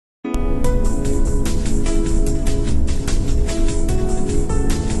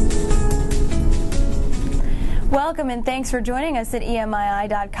Welcome and thanks for joining us at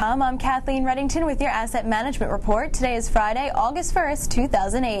EMII.com. I'm Kathleen Reddington with your Asset Management Report. Today is Friday, August 1st,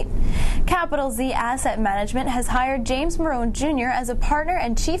 2008. Capital Z Asset Management has hired James Marrone Jr. as a partner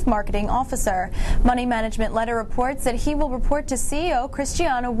and chief marketing officer. Money Management Letter reports that he will report to CEO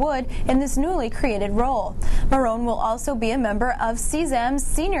Christiana Wood in this newly created role. Marrone will also be a member of CZAM's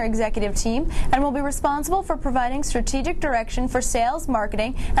senior executive team and will be responsible for providing strategic direction for sales,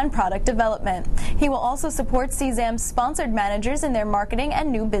 marketing, and product development. He will also support CZAM's sponsored managers in their marketing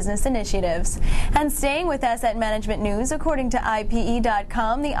and new business initiatives. And staying with asset management news, according to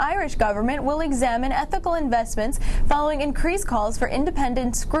IPE.com, the Irish government will examine ethical investments following increased calls for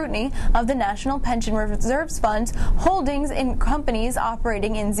independent scrutiny of the National Pension Reserves Fund's holdings in companies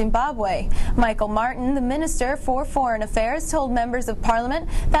operating in Zimbabwe. Michael Martin, the Minister for Foreign Affairs, told members of Parliament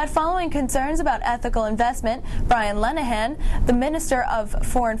that following concerns about ethical investment, Brian Lenihan, the Minister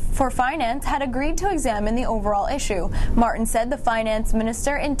for Finance, had agreed to examine the overall issue. Martin said the finance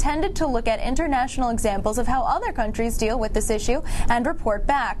minister intended to look at international examples of how other countries deal with this issue and report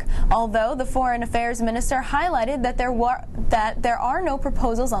back, although the foreign affairs minister highlighted that there are no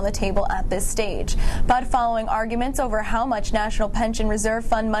proposals on the table at this stage. But following arguments over how much National Pension Reserve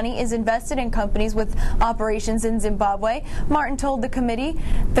Fund money is invested in companies with operations in Zimbabwe, Martin told the committee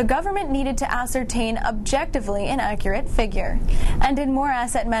the government needed to ascertain objectively an accurate figure. And in more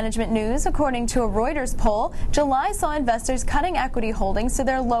asset management news, according to a Reuters poll, July saw investors cutting equity holdings to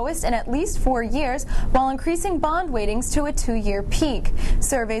their lowest in at least 4 years while increasing bond weightings to a 2-year peak.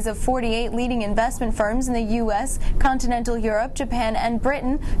 Surveys of 48 leading investment firms in the U.S., continental Europe, Japan, and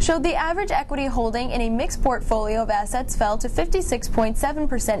Britain showed the average equity holding in a mixed portfolio of assets fell to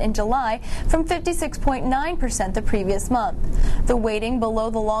 56.7% in July from 56.9% the previous month. The weighting below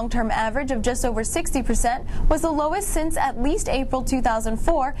the long-term average of just over 60% was the lowest since at least April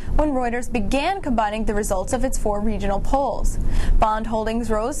 2004, when Reuters began combining the results of its 4 regional polls. Bond holdings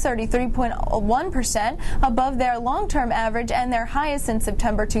rose 33.1% above their long-term average and their highest since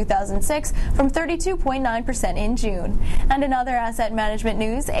September 2006 from 32.9% in June. And in other asset management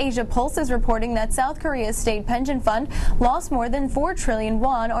news, Asia Pulse is reporting that South Korea's state pension fund lost more than 4 trillion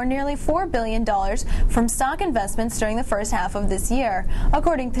won, or nearly $4 billion, from stock investments during the first half of this year.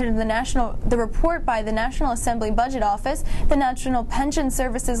 According to the report by the National Assembly Budget Office, the National Pension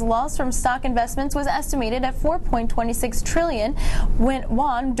Service's loss from stock investments was estimated at 4.26 trillion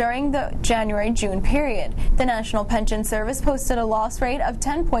won during the January-June period. The National Pension Service posted a loss rate of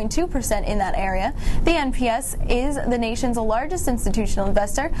 10.2% in that area. The NPS is the nation's largest institutional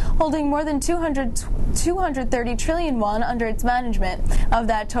investor, holding more than 230 trillion won under its management. Of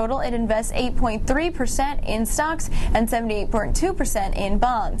that total, it invests 8.3% in stocks and 78.2% in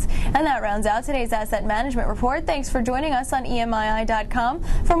bonds. And that rounds out today's Asset Management Report. Thanks for joining us on EMII.com.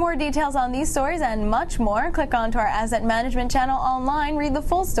 For more details on these stories and much more, click onto our Asset Management channel online, read the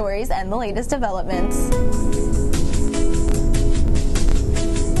full stories and the latest developments.